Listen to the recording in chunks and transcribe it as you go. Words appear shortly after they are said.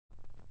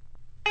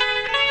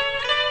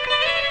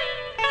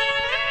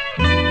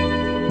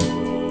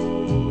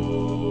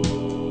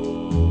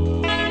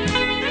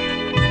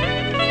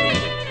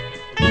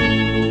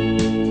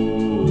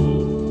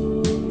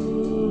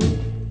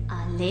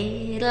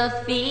little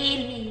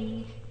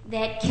feeling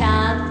that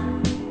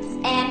comes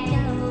and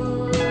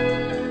goes,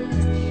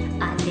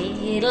 a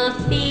little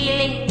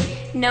feeling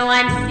no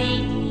one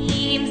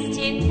seems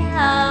to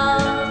know,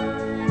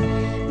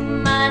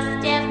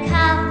 must have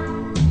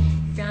come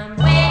from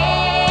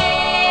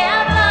way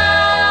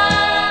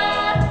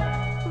above,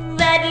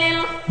 that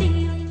little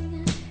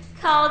feeling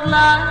called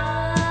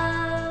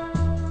love.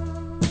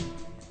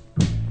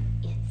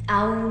 It's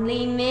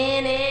only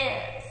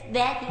minutes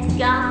that he's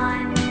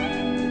gone,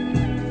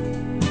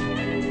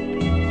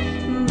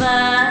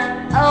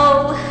 but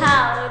oh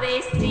how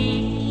they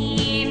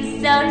seem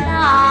so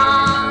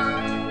long,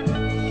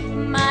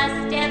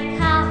 must have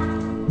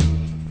come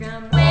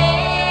from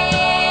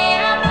way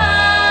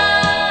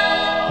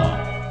above,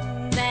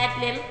 that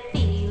little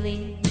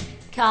feeling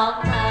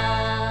called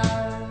love.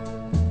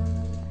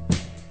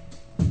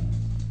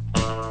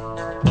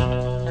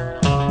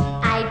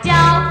 I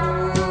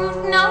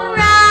don't know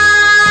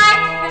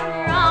right from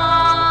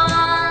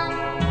wrong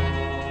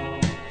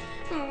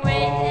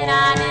when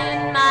I'm in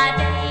my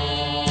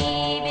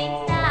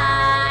baby's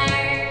arms,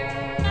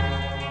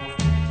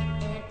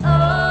 and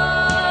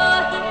oh,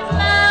 his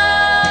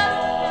love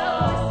so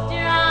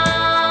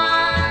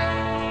strong.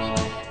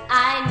 I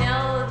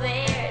know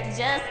there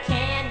just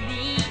can't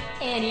be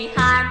any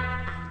harm.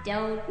 I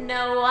don't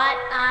know what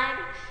I'm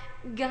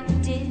gonna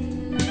do.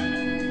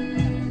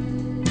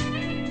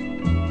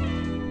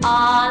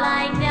 All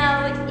I know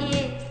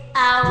is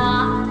I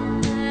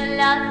wanna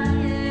love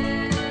you.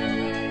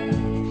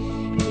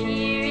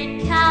 Here it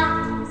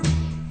comes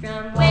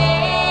from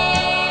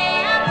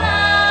way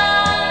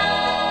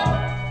above,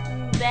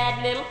 that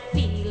little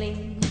feeling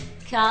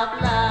called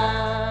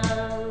love.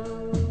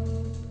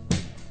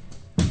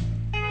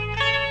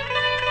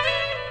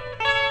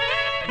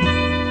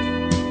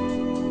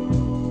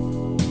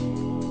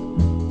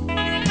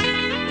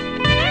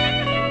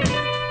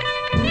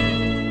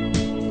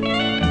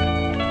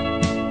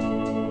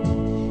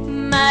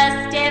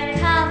 Must have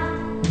come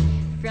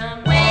from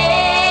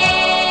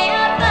way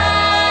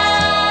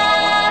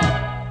above,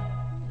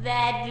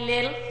 that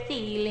little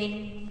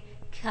feeling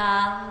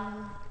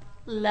called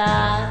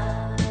love.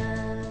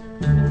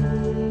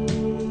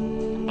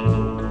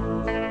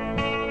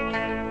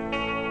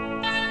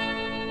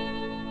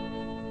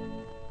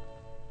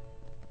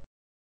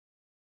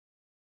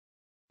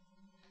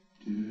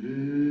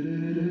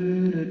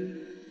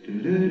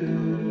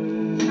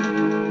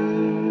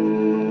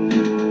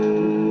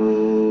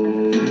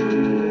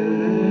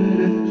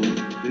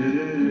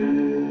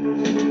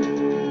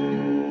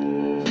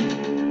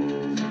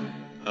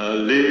 A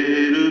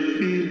little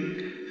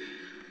feeling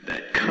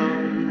that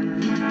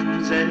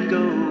comes and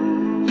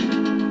goes,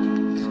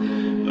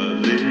 a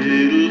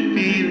little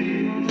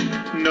feeling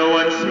no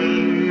one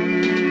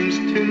seems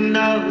to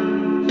know,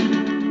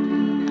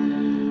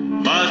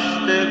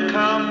 must have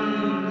come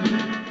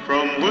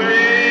from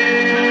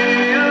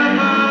way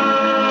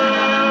above,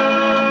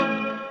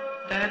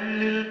 that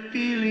little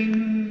feeling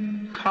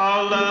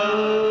called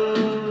love.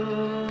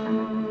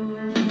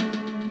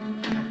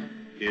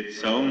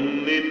 It's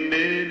only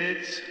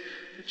minutes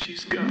that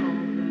she's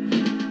gone,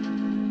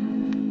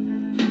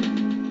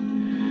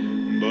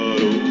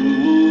 but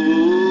oh,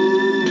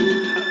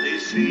 how they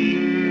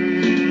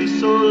seem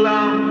so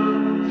long,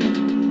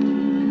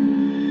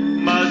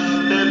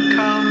 must have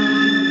come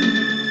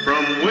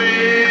from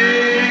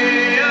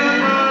way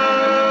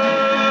above,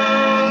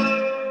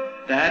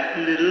 that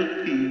little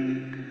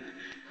feeling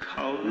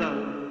called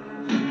love.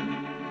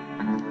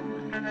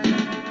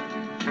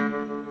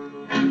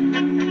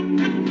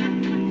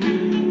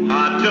 I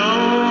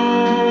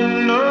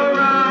don't know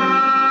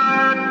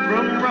right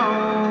from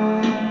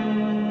wrong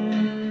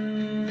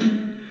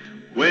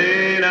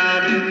when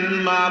I'm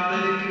in my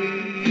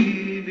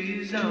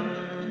baby's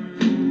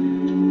arms,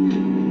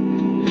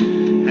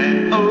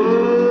 and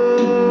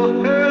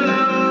oh, her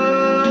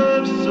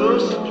love so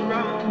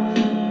strong.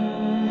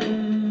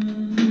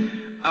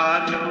 I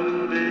know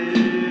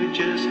there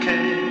just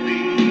can't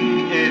be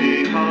any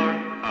harm.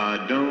 I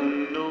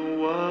don't know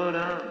what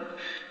I'm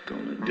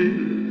gonna do.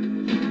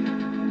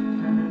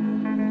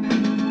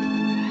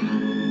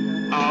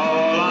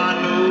 All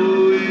I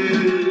know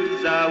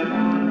is I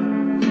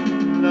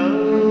wanna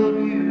love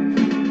you.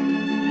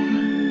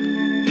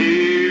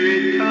 Here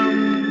it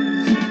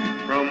comes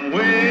from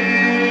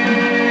way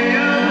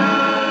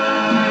above,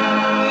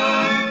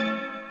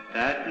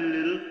 that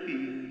little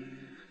feeling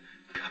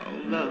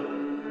called love.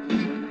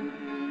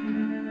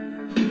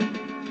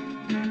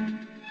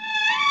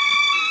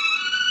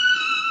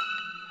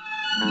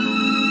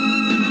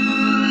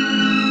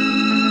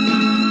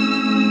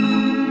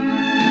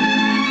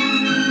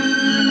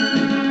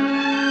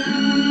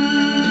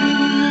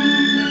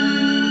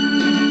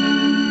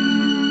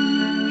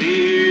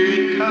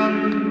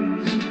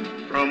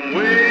 From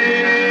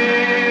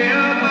way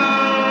above,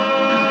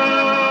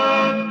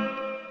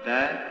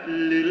 that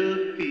little